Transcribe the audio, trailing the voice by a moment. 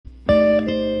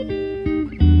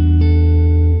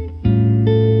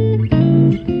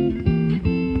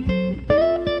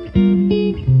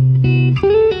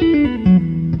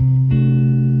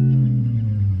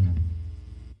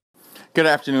Good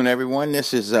afternoon, everyone.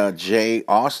 This is Jay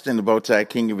Austin, the Bowtie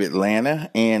King of Atlanta,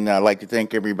 and I'd like to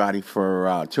thank everybody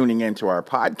for tuning in to our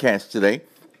podcast today.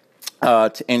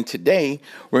 And today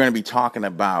we're going to be talking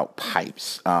about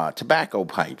pipes, tobacco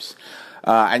pipes.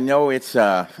 I know it's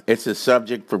a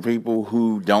subject for people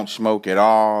who don't smoke at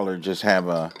all or just have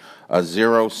a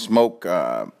zero smoke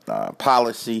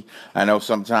policy. I know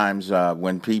sometimes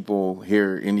when people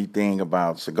hear anything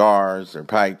about cigars or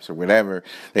pipes or whatever,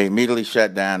 they immediately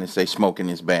shut down and say smoking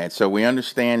is bad. So we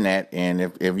understand that, and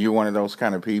if you're one of those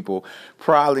kind of people,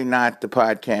 probably not the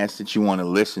podcast that you want to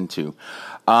listen to.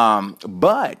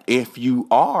 But if you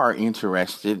are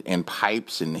interested in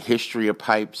pipes and the history of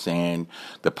pipes and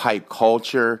the pipe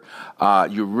culture,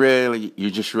 you're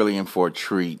just really in for a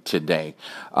treat today.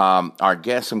 Our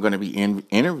guest I'm going to be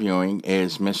interviewing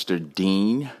is Mr.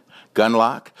 Dean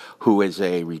Gunlock, who is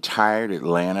a retired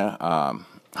Atlanta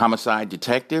homicide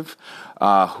detective,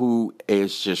 who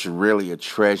is just really a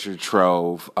treasure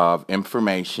trove of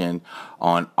information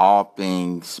on all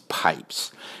things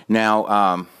pipes.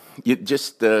 Now,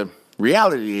 the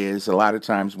reality is a lot of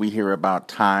times we hear about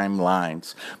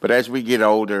timelines, but as we get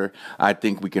older, I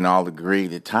think we can all agree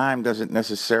that time doesn't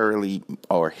necessarily,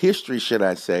 or history, should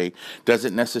I say,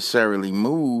 doesn't necessarily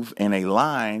move in a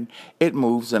line. It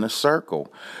moves in a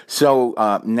circle. So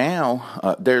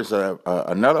now there's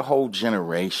another whole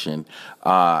generation,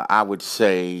 I would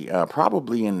say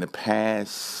probably in the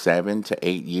past 7 to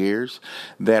 8 years,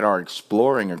 that are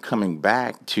exploring or coming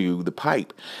back to the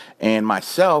pipe. And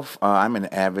myself, I'm an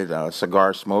avid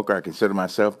cigar smoker. I consider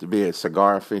myself to be a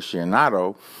cigar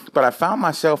aficionado. But I found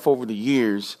myself over the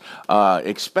years,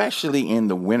 especially in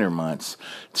the winter months,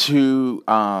 to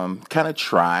kind of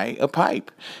try a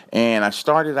pipe. And I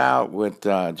started out with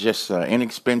just an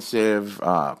inexpensive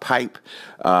pipe.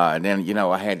 And then,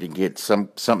 I had to get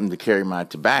something to carry my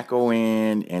tobacco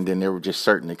in. And then there were just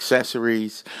certain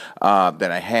accessories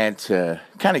that I had to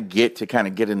kind of get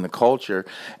in the culture.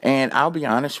 And I'll be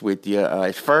honest with you,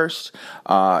 at first,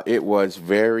 it was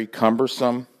very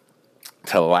cumbersome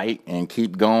to light and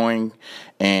keep going.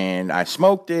 And I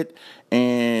smoked it,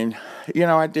 and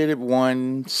I did it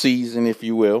one season, if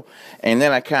you will, and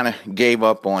then I kind of gave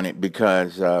up on it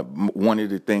because one of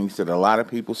the things that a lot of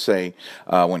people say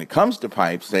when it comes to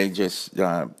pipes, they just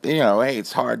hey,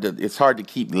 it's hard to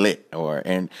keep lit,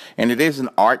 and it is an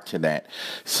art to that.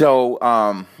 So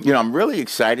I'm really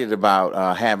excited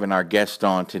about having our guest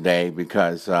on today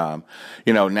because now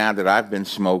that I've been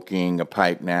smoking a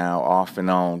pipe now off and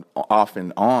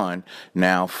on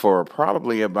now for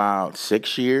probably about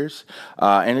 6 years.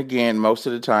 And again, most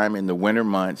of the time in the winter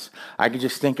months, I can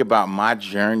just think about my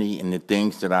journey and the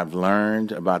things that I've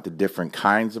learned about the different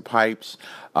kinds of pipes,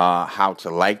 how to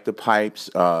light the pipes,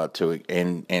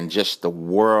 and just the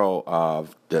world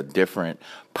of the different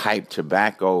pipe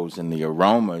tobaccos and the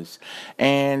aromas,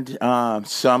 and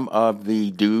some of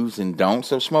the do's and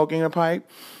don'ts of smoking a pipe,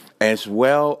 as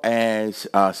well as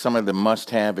some of the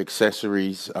must-have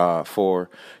accessories for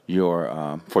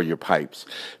your pipes.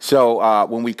 So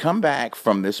when we come back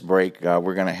from this break,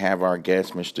 we're going to have our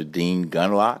guest, Mr. Dean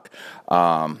Gunlock.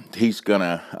 He's going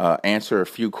to answer a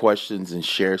few questions and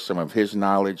share some of his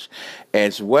knowledge,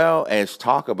 as well as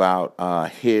talk about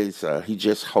he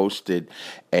just hosted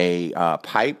a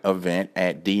pipe event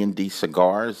at D&D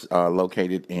Cigars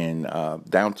located in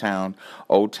downtown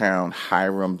Old Town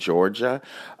Hiram, Georgia.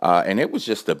 And it was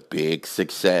just a big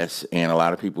success, and a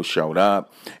lot of people showed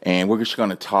up, and we're just going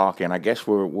to talk, and I guess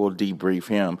we'll debrief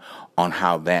him on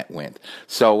how that went.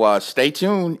 So stay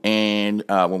tuned, and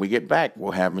when we get back,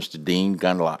 we'll have Mr. Dean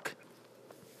Gunlock.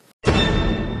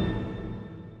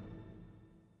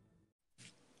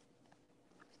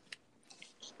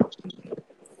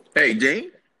 Hey,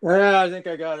 Dean. Yeah, I think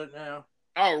I got it now.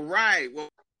 All right. Well,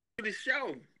 to the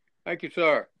show. Thank you,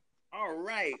 sir. All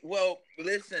right. Well,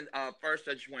 listen, first,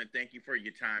 I just want to thank you for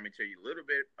your time and tell you a little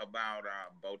bit about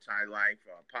Bowtie Life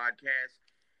podcast.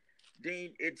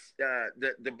 Dean, it's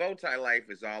the Bowtie Life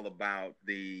is all about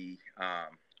the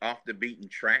off the beaten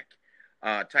track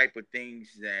type of things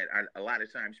that a lot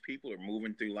of times people are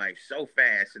moving through life so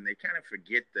fast, and they kind of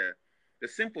forget the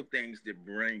simple things that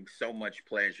bring so much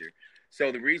pleasure. So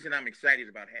the reason I'm excited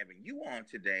about having you on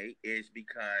today is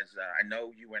because I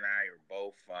know you and I are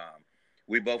both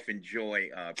we both enjoy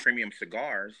premium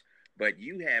cigars, but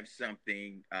you have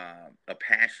something, a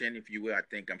passion, if you will. I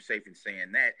think I'm safe in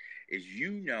saying that is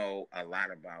a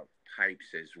lot about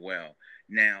pipes as well.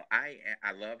 Now, I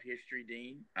love history,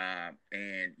 Dean,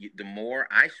 and the more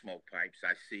I smoke pipes,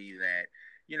 I see that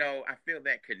I feel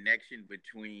that connection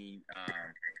between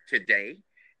today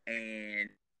and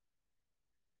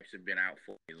have been out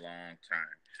for a long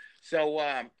time. So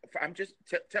I'm just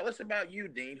tell us about you,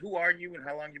 Dean. Who are you, and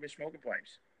how long you been smoking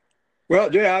pipes? Well,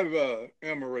 Jay, I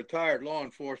am a retired law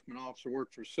enforcement officer,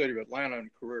 worked for the city of Atlanta in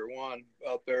Career One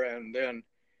out there, and then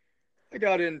I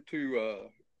got into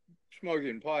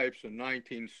smoking pipes in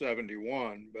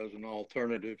 1971 as an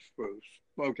alternative for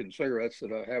smoking cigarettes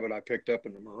that I picked up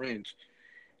in the Marines.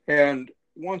 And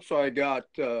once I got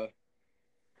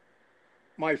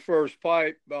my first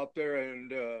pipe out there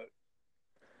and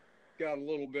got a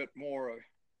little bit more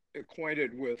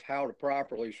acquainted with how to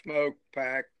properly smoke,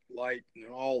 pack, light, and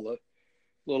all the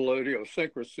little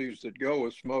idiosyncrasies that go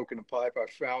with smoking a pipe, I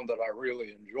found that I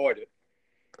really enjoyed it.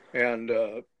 And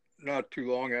not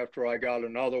too long after I got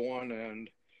another one, and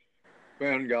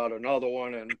Ben got another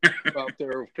one, and out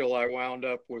there till I wound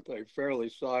up with a fairly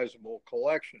sizable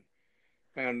collection.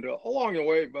 And along the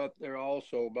way, but there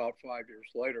also about 5 years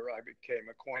later, I became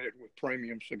acquainted with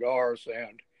premium cigars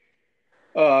and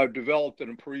developed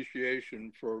an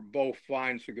appreciation for both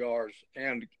fine cigars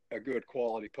and a good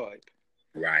quality pipe.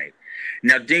 Right.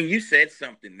 Now, Dean, you said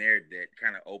something there that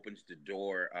kind of opens the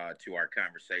door to our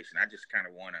conversation. I just kind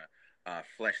of want to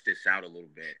flesh this out a little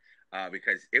bit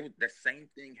because the same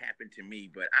thing happened to me.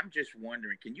 But I'm just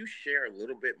wondering, can you share a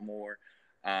little bit more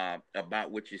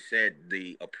about what you said,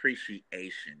 the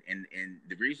appreciation? And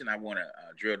the reason I want to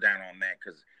drill down on that,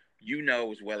 because you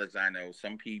know as well as I know,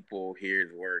 some people hear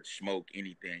the word smoke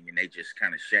anything and they just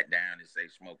kind of shut down and say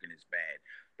smoking is bad.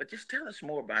 But just tell us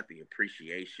more about the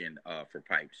appreciation for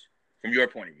pipes from your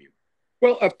point of view.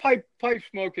 Well, a pipe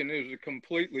smoking is a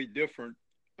completely different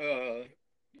uh,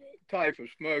 type of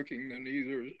smoking than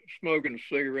either smoking a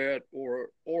cigarette or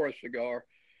a cigar.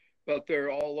 But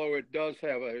there, although it does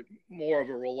have a more of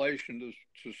a relation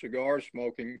to cigar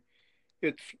smoking,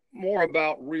 it's more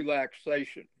about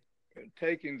relaxation and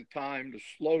taking the time to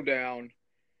slow down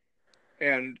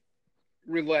and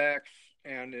relax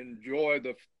and enjoy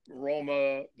the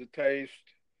aroma, the taste,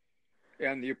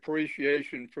 and the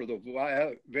appreciation for the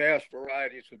vast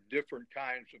varieties of different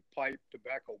kinds of pipe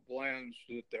tobacco blends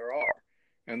that there are.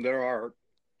 And there are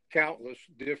countless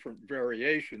different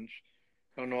variations,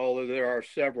 and although there are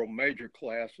several major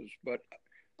classes, but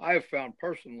I have found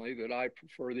personally that I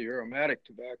prefer the aromatic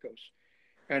tobaccos.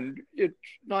 And it's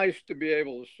nice to be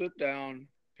able to sit down,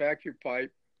 pack your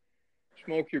pipe,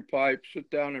 smoke your pipe, sit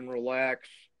down and relax,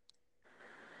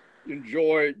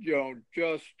 enjoy,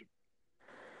 just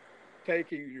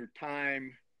taking your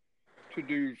time to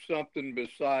do something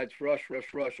besides rush,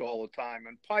 rush, rush all the time.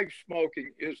 And pipe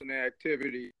smoking is an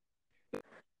activity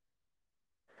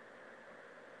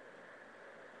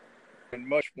and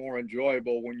much more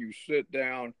enjoyable when you sit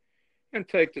down and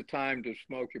take the time to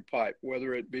smoke your pipe,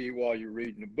 whether it be while you're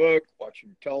reading a book,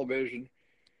 watching television,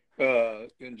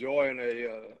 enjoying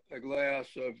a glass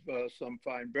of some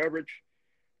fine beverage,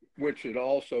 which it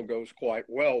also goes quite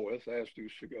well with, as do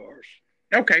cigars.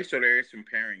 Okay, so there is some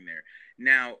pairing there.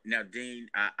 Now, Dean,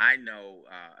 I know.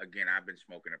 Again, I've been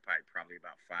smoking a pipe probably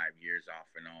about 5 years off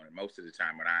and on, and most of the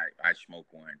time when I smoke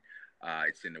one,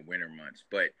 it's in the winter months.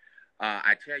 But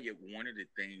I tell you, one of the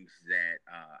things that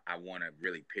I want to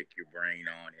really pick your brain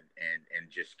on and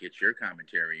just get your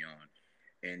commentary on,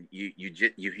 and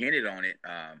you hinted on it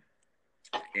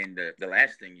in the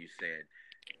last thing you said.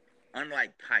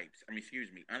 Unlike pipes, I mean,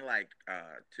 excuse me, unlike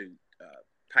to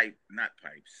not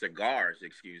pipes, cigars,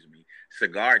 excuse me,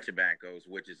 cigar tobaccos,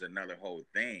 which is another whole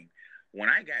thing. When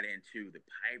I got into the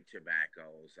pipe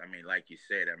tobaccos, I mean, like you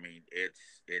said, I mean, it's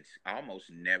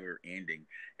almost never ending.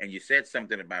 And you said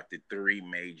something about the three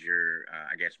major,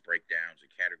 I guess, breakdowns or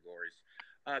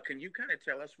categories. Can you kind of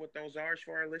tell us what those are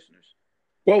for our listeners?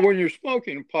 Well, when you're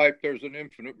smoking a pipe, there's an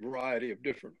infinite variety of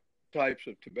different types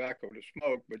of tobacco to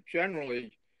smoke, but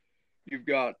generally, you've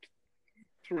got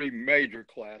three major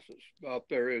classes out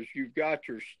there. Is you've got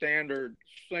your standard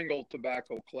single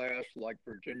tobacco class like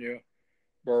Virginia,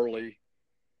 Burley,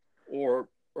 or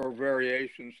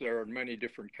variations. There are many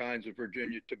different kinds of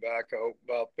Virginia tobacco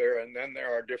out there, and then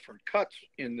there are different cuts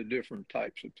in the different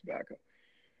types of tobacco.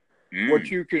 What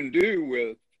Mm. you can do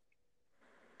with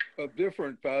a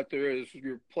different out there is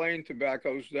your plain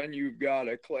tobaccos. Then you've got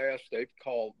a class they've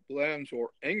called blends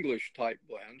or English type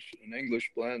blends, and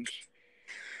English blends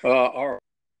are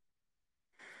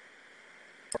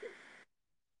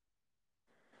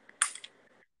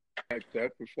like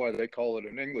that. That's why they call it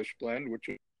an English blend, which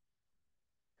is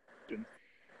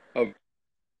of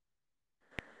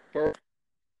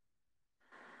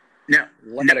Now,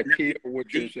 Latakia,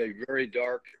 which Dean, is a very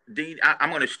dark. Dean, I'm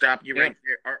going to stop you Yeah. right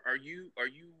there. Are you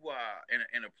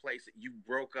in a place that you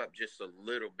broke up just a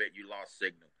little bit? You lost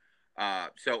signal.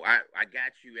 So I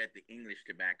got you at the English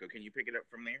tobacco. Can you pick it up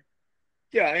from there?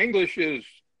 Yeah, English is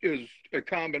a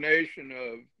combination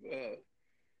of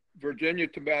Virginia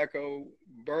tobacco,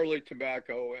 burley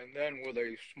tobacco, and then with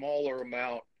a smaller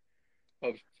amount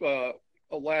of a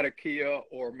Latakia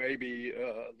or maybe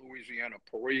Louisiana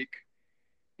Perique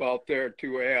out there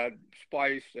to add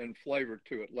spice and flavor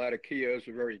to it. Latakia is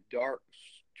a very dark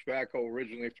tobacco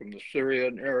originally from the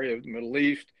Syrian area of the Middle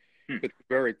East. It's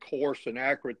very coarse and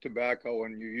acrid tobacco,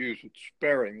 and you use it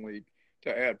sparingly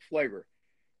to add flavor.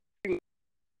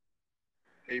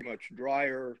 A much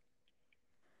drier,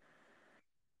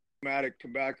 aromatic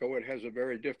tobacco. It has a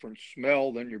very different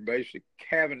smell than your basic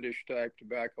Cavendish type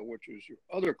tobacco, which is your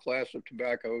other class of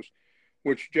tobaccos,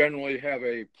 which generally have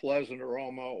a pleasant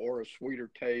aroma or a sweeter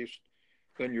taste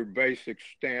than your basic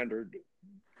standard,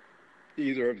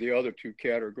 either of the other two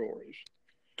categories.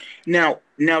 Now,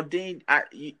 Dean,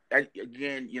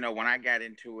 again, when I got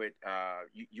into it,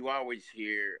 you always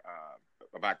hear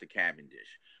about the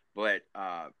Cavendish, but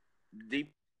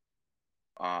deep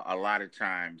a lot of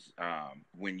times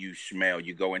when you smell,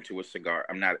 you go into a cigar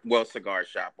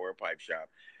shop or a pipe shop,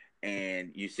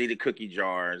 and you see the cookie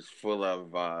jars full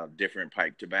of different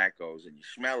pipe tobaccos, and you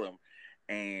smell them,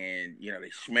 and they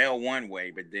smell one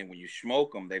way, but then when you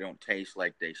smoke them, they don't taste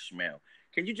like they smell.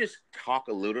 Can you just talk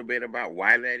a little bit about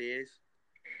why that is?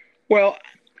 Well,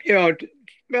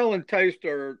 smell and taste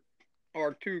are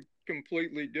two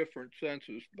completely different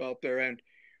senses out there, and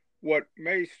what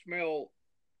may smell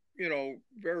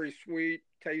very sweet,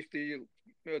 tasty.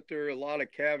 But there are a lot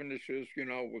of Cavendishes,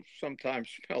 which sometimes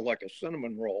smell like a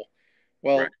cinnamon roll.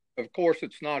 Well, Right. of course,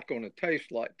 it's not going to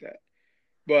taste like that.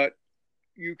 But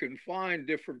you can find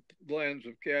different blends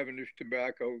of Cavendish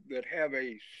tobacco that have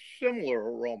a similar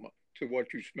aroma to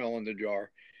what you smell in the jar.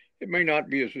 It may not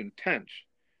be as intense,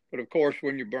 but of course,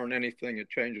 when you burn anything, it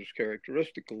changes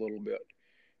characteristic a little bit.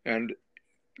 And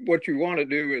what you want to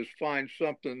do is find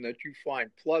something that you find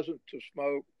pleasant to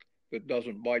smoke, that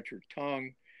doesn't bite your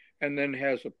tongue, and then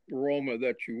has an aroma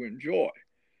that you enjoy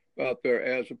out there,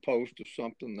 as opposed to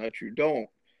something that you don't.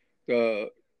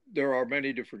 There are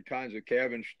many different kinds of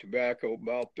Cavendish tobacco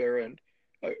out there, and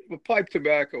pipe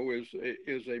tobacco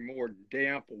is a more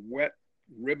damp, wet,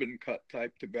 ribbon cut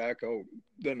type tobacco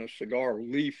than a cigar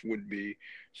leaf would be,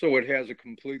 so it has a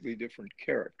completely different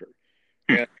character.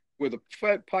 And with a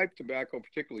pipe tobacco,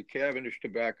 particularly Cavendish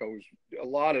tobaccos, a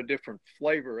lot of different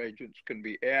flavor agents can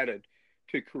be added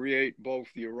to create both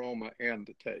the aroma and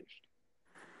the taste.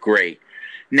 Great.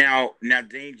 Now,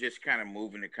 Dean, just kind of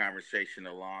moving the conversation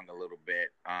along a little bit.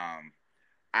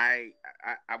 I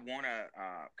want to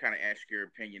kind of ask your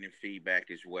opinion and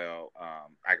feedback as well.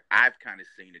 I've kind of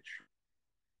seen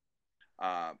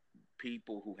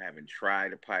people who haven't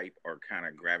tried a pipe are kind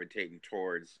of gravitating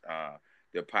towards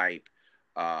the pipe.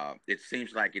 It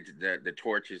seems like it's the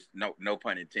torch is no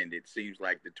pun intended. It seems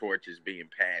like the torch is being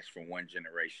passed from one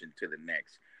generation to the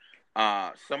next.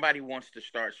 Somebody wants to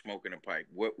start smoking a pipe.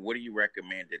 What do you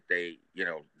recommend that they,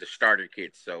 the starter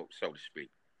kit, so to speak?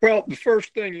 Well, the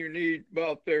first thing you need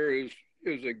out there is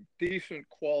a decent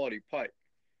quality pipe.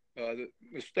 The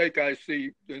mistake I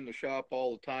see in the shop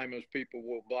all the time is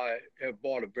people have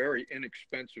bought a very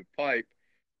inexpensive pipe,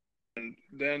 and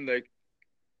then they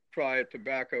try a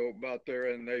tobacco out there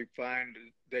and they find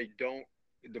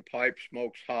the pipe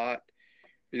smokes hot.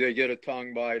 They get a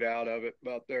tongue bite out of it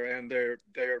out there, and they're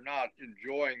not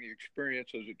enjoying the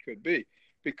experience as it could be,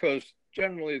 because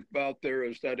generally out there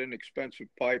is that inexpensive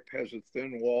pipe has a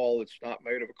thin wall. It's not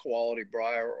made of a quality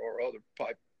briar or other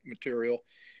pipe material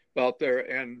out there.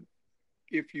 And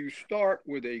if you start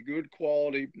with a good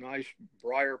quality, nice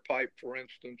briar pipe, for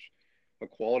instance, a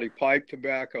quality pipe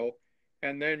tobacco,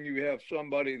 and then you have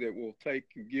somebody that will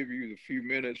give you the few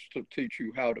minutes to teach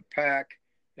you how to pack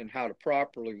and how to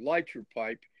properly light your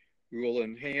pipe, you will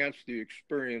enhance the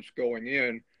experience going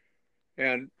in.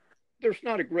 And there's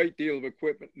not a great deal of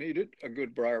equipment needed. A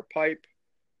good briar pipe,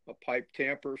 a pipe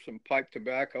tamper, some pipe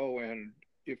tobacco, and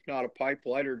if not a pipe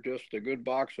lighter, just a good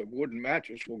box of wooden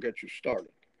matches will get you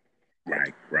started.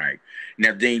 Right.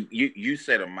 Now, Dean, you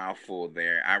said a mouthful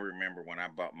there. I remember when I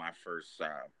bought my first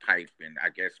pipe, and I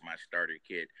guess my starter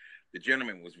kit. The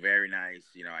gentleman was very nice.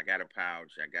 I got a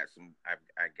pouch. I got some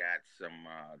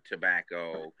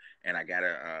tobacco, and I got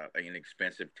an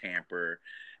inexpensive tamper.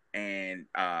 And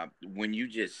when you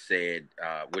just said,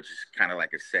 which is kind of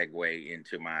like a segue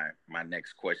into my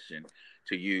next question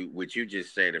to you, which you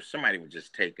just said, if somebody would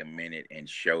just take a minute and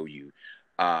show you.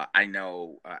 I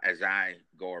know as I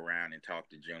go around and talk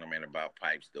to gentlemen about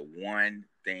pipes, the one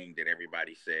thing that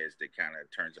everybody says that kind of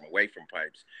turns them away from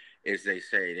pipes is they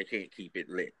say they can't keep it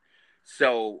lit.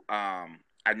 So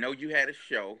I know you had a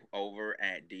show over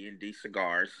at D&D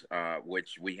Cigars,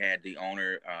 which we had the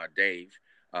owner, Dave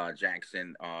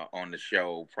Jackson, on the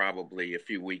show probably a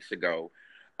few weeks ago.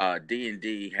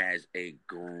 D&D has a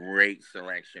great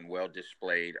selection, well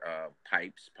displayed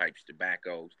pipes,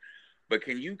 tobaccos. But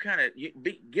can you kind of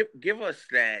give us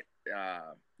that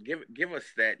give us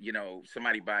that,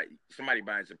 somebody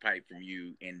buys a pipe from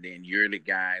you, and then you're the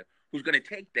guy who's going to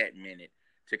take that minute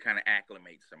to kind of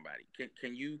acclimate somebody.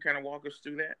 Can you kind of walk us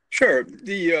through that? Sure.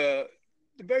 The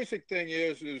basic thing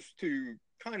is to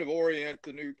kind of orient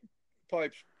the new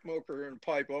pipe smoker and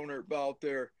pipe owner about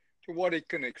there to what he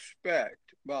can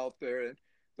expect about there. And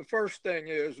the first thing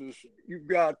is you've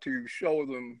got to show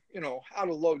them, how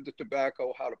to load the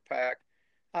tobacco, how to pack,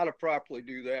 how to properly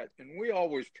do that. And we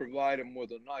always provide them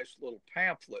with a nice little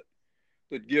pamphlet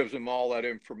that gives them all that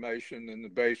information and the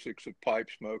basics of pipe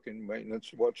smoking,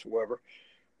 maintenance whatsoever.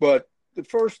 But the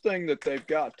first thing that they've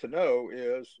got to know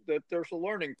is that there's a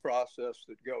learning process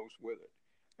that goes with it.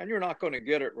 And you're not going to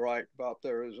get it right about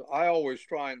there. As I always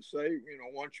try and say,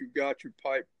 once you've got your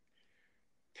pipe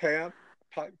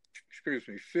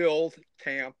filled,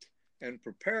 tamped, and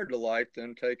prepared to light,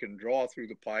 then take and draw through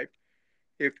the pipe.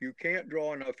 If you can't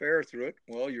draw enough air through it,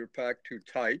 well, you're packed too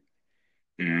tight.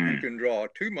 You can draw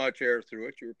too much air through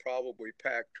it, you're probably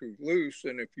packed too loose.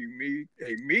 And if you meet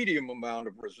a medium amount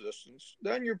of resistance,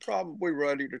 then you're probably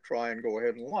ready to try and go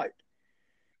ahead and light.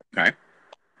 Okay.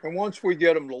 And once we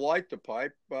get them to light the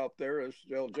pipe out there,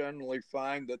 they'll generally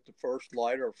find that the first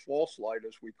light, or false light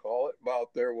as we call it,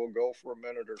 about there will go for a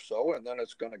minute or so, and then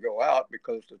it's going to go out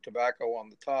because the tobacco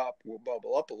on the top will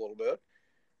bubble up a little bit.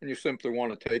 And you simply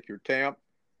want to take your tamp,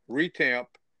 retamp,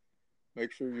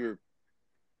 make sure your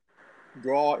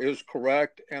draw is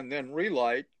correct, and then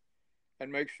relight,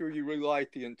 and make sure you relight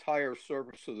the entire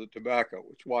surface of the tobacco,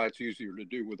 which is why it's easier to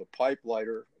do with a pipe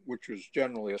lighter, which is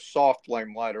generally a soft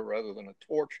flame lighter rather than a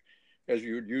torch as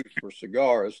you would use for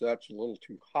cigars. That's a little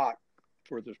too hot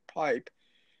for this pipe.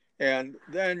 And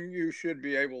then you should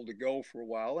be able to go for a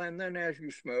while. And then as you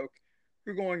smoke,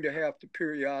 you're going to have to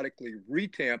periodically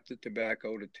retamp the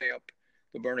tobacco to tamp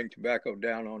the burning tobacco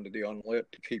down onto the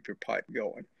unlit to keep your pipe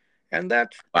going. And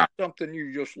that's something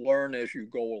you just learn as you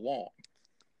go along.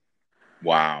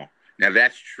 Wow. Now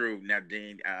that's true. Now,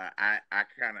 Dean, I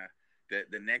kind of,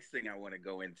 the next thing I want to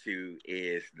go into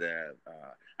is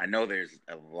I know there's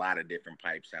a lot of different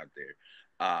pipes out there.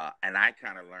 And I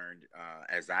kind of learned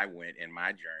as I went in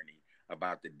my journey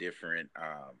about the different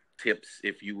tips,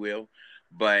 if you will.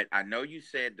 But I know you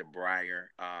said the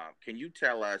briar. Can you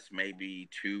tell us maybe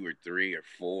 2 or 3 or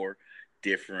 4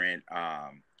 different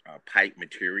pipe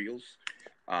materials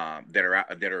that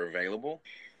are available?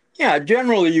 Yeah,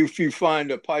 generally, if you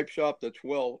find a pipe shop that's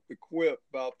well equipped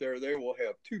out there, they will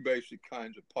have 2 basic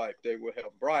kinds of pipe. They will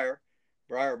have briar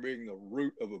being the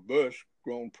root of a bush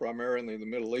grown primarily in the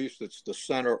Middle East. It's the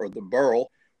center or the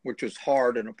burl, which is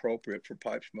hard and appropriate for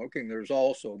pipe smoking. There's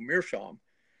also meerschaum,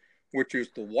 which is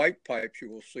the white pipes you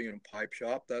will see in a pipe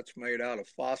shop. That's made out of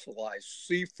fossilized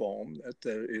sea foam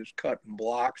that is cut in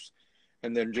blocks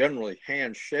and then generally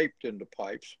hand-shaped into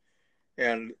pipes.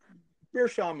 And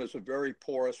meerschaum is a very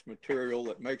porous material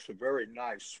that makes a very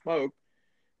nice smoke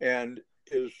and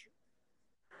is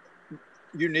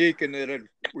unique in that it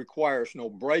requires no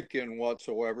break-in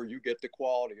whatsoever. You get the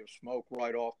quality of smoke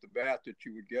right off the bat that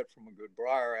you would get from a good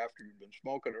briar after you've been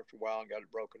smoking it for a while and got it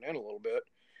broken in a little bit.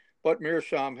 But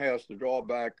meerschaum has the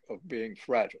drawback of being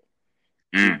fragile.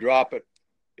 You drop it,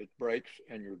 it breaks,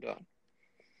 and you're done.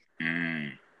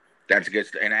 That's good.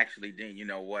 And actually, Dean, you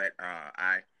know what?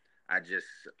 I just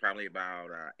probably about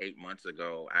 8 months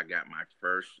ago, I got my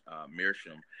first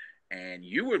meerschaum, and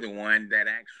you were the one that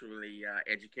actually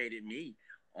educated me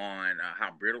on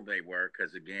how brittle they were.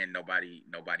 Because again, nobody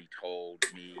told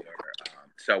me,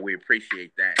 so we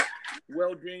appreciate that.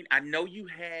 Well, Dean, I know you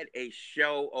had a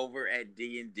show over at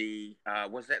D&D.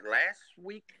 Was that last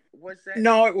week? Was that?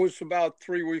 No, it was about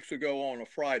 3 weeks ago on a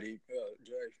Friday,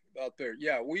 Jay, out there.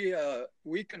 Yeah,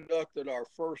 we conducted our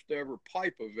first ever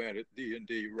pipe event at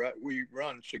D&D. We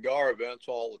run cigar events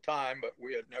all the time, but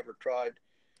we had never tried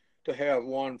to have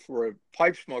one for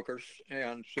pipe smokers.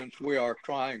 And since we are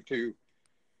trying to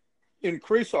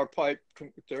increase our pipe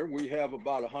there, we have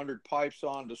about 100 pipes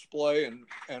on display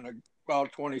and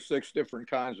about 26 different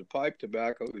kinds of pipe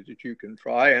tobacco that you can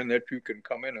try and that you can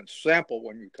come in and sample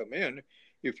when you come in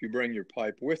if you bring your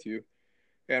pipe with you.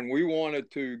 And we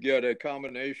wanted to get a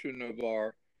combination of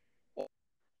our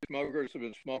smokers who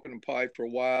have been smoking a pipe for a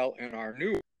while and our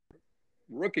new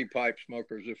rookie pipe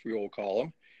smokers, if we will call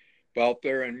them, out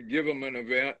there and give them an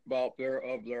event out there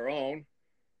of their own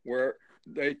where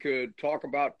they could talk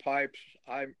about pipes.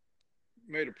 I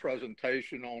made a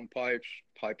presentation on pipes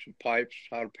and pipes,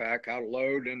 how to pack, how to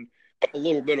load, and a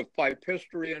little bit of pipe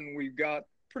history. And we got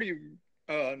pretty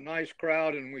nice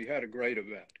crowd, and we had a great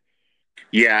event.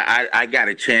 Yeah, I got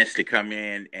a chance to come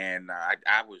in, and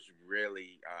I was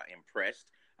really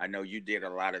impressed. I know you did a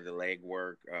lot of the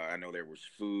legwork. I know there was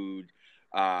food,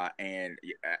 and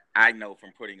I know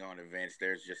from putting on events,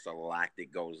 there's just a lot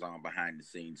that goes on behind the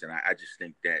scenes, and I just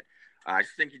think that I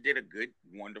just think you did a good,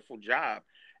 wonderful job.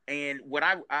 And what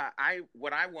I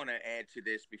want to add to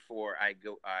this before I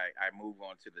move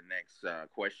on to the next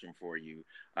question for you,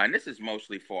 and this is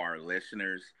mostly for our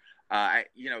listeners.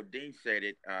 Dean said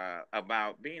it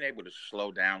about being able to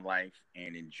slow down life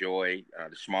and enjoy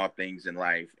the small things in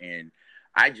life. And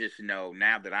I just know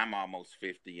now that I'm almost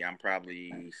 50, I'm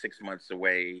probably 6 months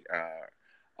away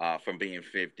from being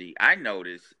 50. I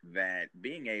noticed that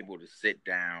being able to sit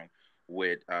down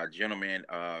with gentlemen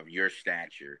of your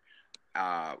stature,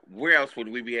 where else would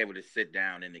we be able to sit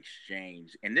down and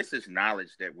exchange? And this is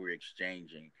knowledge that we're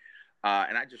exchanging.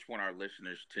 And I just want our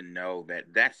listeners to know that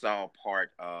that's all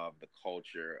part of the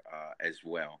culture as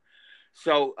well.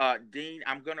 So, Dean,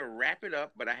 I'm going to wrap it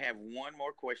up, but I have one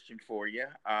more question for you,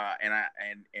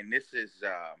 and this is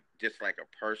just like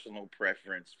a personal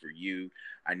preference for you.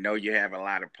 I know you have a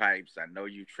lot of pipes. I know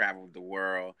you traveled the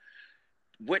world.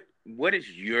 What is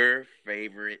your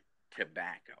favorite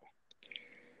tobacco?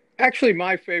 Actually,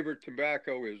 my favorite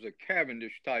tobacco is a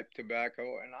Cavendish type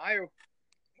tobacco,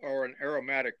 or an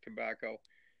aromatic tobacco.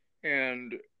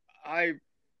 And I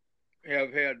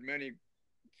have had many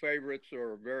favorites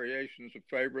or variations of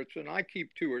favorites, and I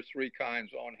keep two or three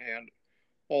kinds on hand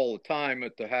all the time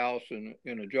at the house in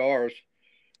a jars.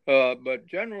 But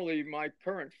generally, my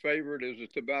current favorite is a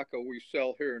tobacco we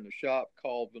sell here in the shop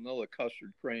called Vanilla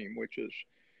Custard Cream, which is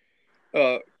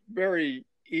very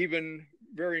even,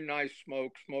 very nice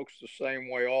smoke, smokes the same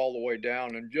way all the way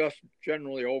down, and just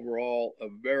generally overall a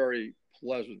very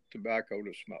pleasant tobacco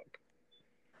to smoke.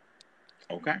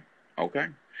 Okay. Okay.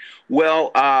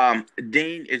 Well,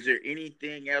 Dean, is there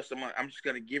anything else? I'm just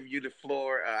going to give you the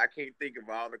floor. I can't think of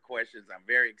all the questions. I'm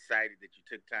very excited that you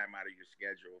took time out of your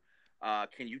schedule.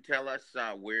 Can you tell us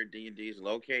where D&D is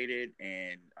located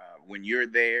and when you're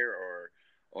there,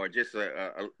 or just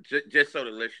just so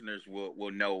the listeners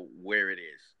will know where it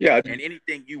is? Yeah, and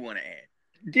anything you want to add.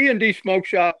 D&D Smoke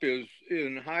Shop is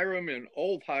in Hiram, in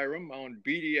Old Hiram on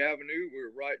Beatty Avenue.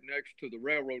 We're right next to the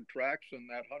railroad tracks in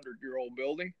that 100-year-old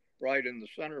building, right in the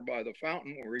center by the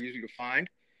fountain. We're easy to find.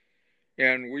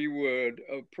 And we would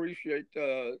appreciate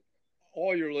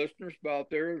all your listeners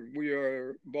out there. We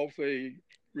are both a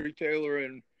retailer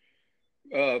and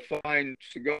fine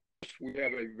cigars. We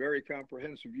have a very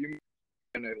comprehensive unit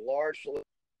and a large selection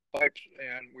of pipes,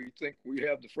 and we think we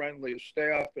have the friendliest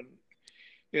staff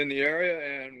in the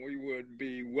area, and we would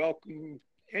be welcome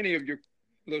any of your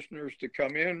listeners to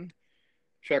come in,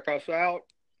 check us out,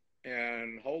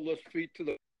 and hold us feet to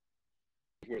the.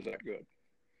 We're that good.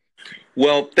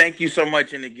 Well, thank you so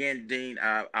much. And again, Dean,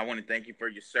 I want to thank you for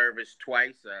your service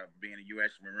twice, being a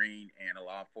U.S. Marine and a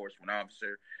law enforcement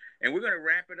officer. And we're going to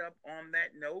wrap it up on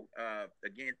that note.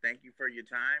 Again, thank you for your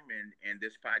time. And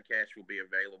this podcast will be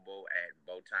available at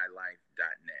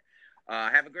bowtielife.net.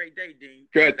 Have a great day, Dean.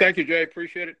 Good. Thank you, Jay.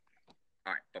 Appreciate it.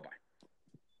 All right. Bye-bye.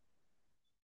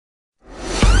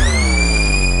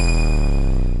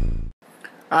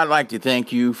 I'd like to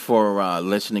thank you for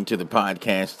listening to the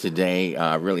podcast today.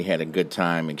 I really had a good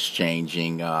time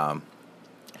exchanging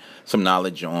some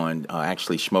knowledge on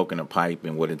actually smoking a pipe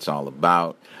and what it's all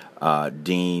about.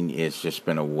 Dean has just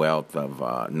been a wealth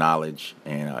of knowledge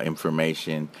and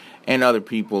information, and other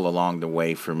people along the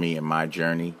way for me in my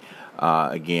journey.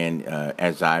 Again,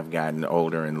 as I've gotten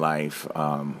older in life,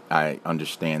 I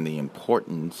understand the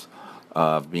importance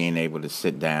of being able to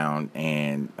sit down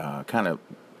and kind of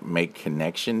make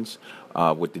connections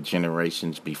with the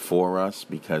generations before us,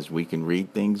 because we can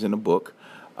read things in a book.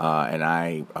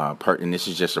 And this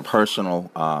is just a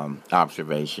personal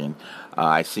observation.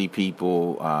 I see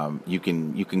people. You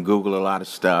can Google a lot of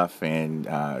stuff, and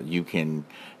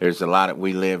There's a lot of.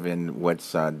 We live in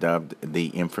what's dubbed the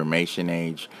information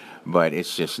age, but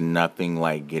it's just nothing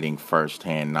like getting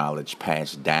firsthand knowledge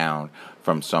passed down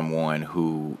from someone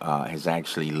who has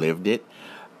actually lived it.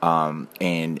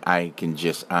 And I can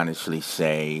just honestly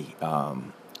say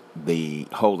the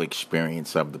whole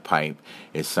experience of the pipe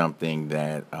is something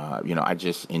that, I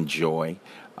just enjoy,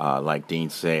 like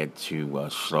Dean said, to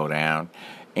slow down.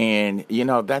 And,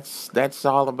 that's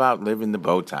all about living the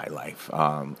bow tie life.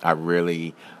 I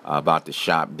really, about the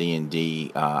shop,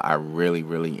 D&D, I really,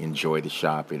 really enjoy the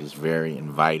shop. It is very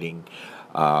inviting.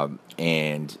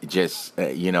 And just,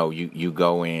 you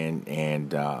go in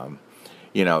and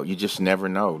you just never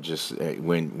know. Just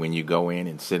when you go in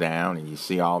and sit down and you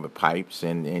see all the pipes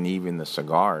and even the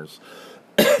cigars,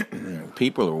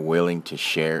 people are willing to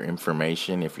share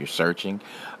information if you're searching.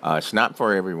 It's not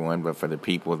for everyone, but for the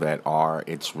people that are,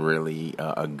 it's really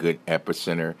a good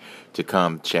epicenter to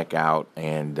come check out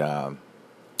and,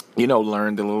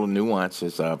 learn the little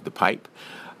nuances of the pipe.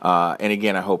 And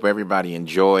again, I hope everybody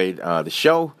enjoyed the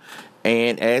show.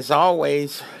 And as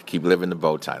always, keep living the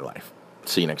bow tie life.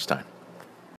 See you next time.